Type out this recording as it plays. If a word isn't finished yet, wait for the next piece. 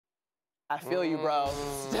I feel you, bro.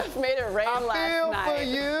 Steph made it rain last night. I feel for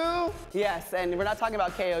you. Yes, and we're not talking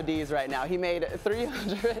about KODs right now. He made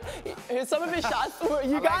 300. Some of his shots were,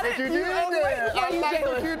 you got it? You did there. I like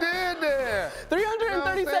what you did there.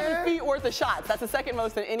 337 feet worth of shots. That's the second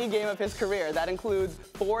most in any game of his career. That includes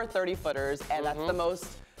 4 30-footers, and that's the most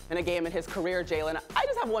in a game in his career, Jalen. I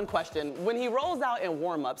just have one question. When he rolls out in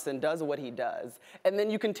warm-ups and does what he does, and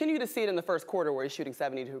then you continue to see it in the first quarter where he's shooting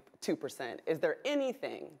 72%, is there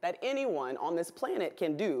anything that anyone on this planet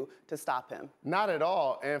can do to stop him? Not at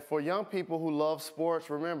all. And for young people who love sports,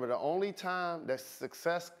 remember, the only time that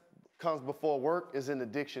success comes before work is in the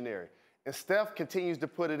dictionary. And Steph continues to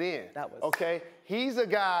put it in. Okay? He's a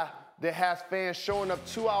guy that has fans showing up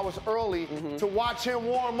 2 hours early to watch him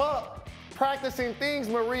warm up, practicing things,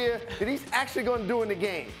 Maria, that he's actually going to do in the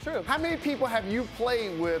game. True. How many people have you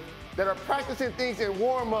played with that are practicing things in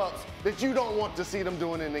warm-ups that you don't want to see them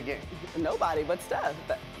doing in the game? Nobody but Steph.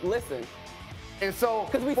 Listen. And so,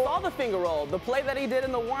 because we saw the finger roll, the play that he did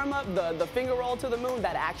in the warm-up, the finger roll to the moon,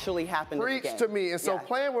 that actually happened in the game. Preach to me. And so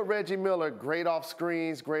playing with Reggie Miller, great off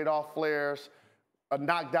screens, great off flares, a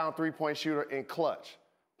knockdown three-point shooter in clutch.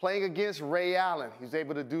 Playing against Ray Allen, he's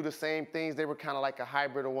able to do the same things. They were kind of like a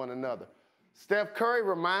hybrid of one another. Steph Curry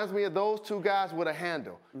reminds me of those two guys with a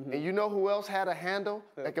handle. And you know who else had a handle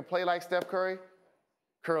that could play like Steph Curry?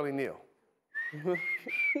 Curly Neal. There you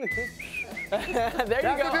That's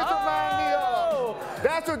go. what this reminds me of.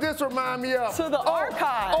 That's what this reminds me of. To the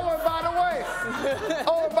archive. Oh, and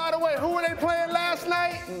by the way, who were they playing last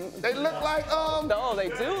night? They look like No, they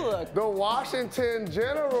do look. the Washington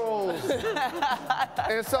Generals.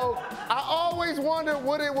 And so I always wondered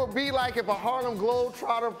what it would be like if a Harlem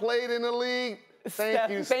Globetrotter played in the league. Thank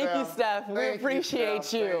you, Steph. We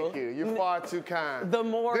appreciate you. Thank you. You're far too kind. The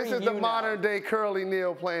more This is you the modern day Curly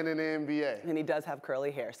Neal playing in the NBA. And he does have curly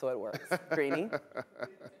hair, so it works. Greenie.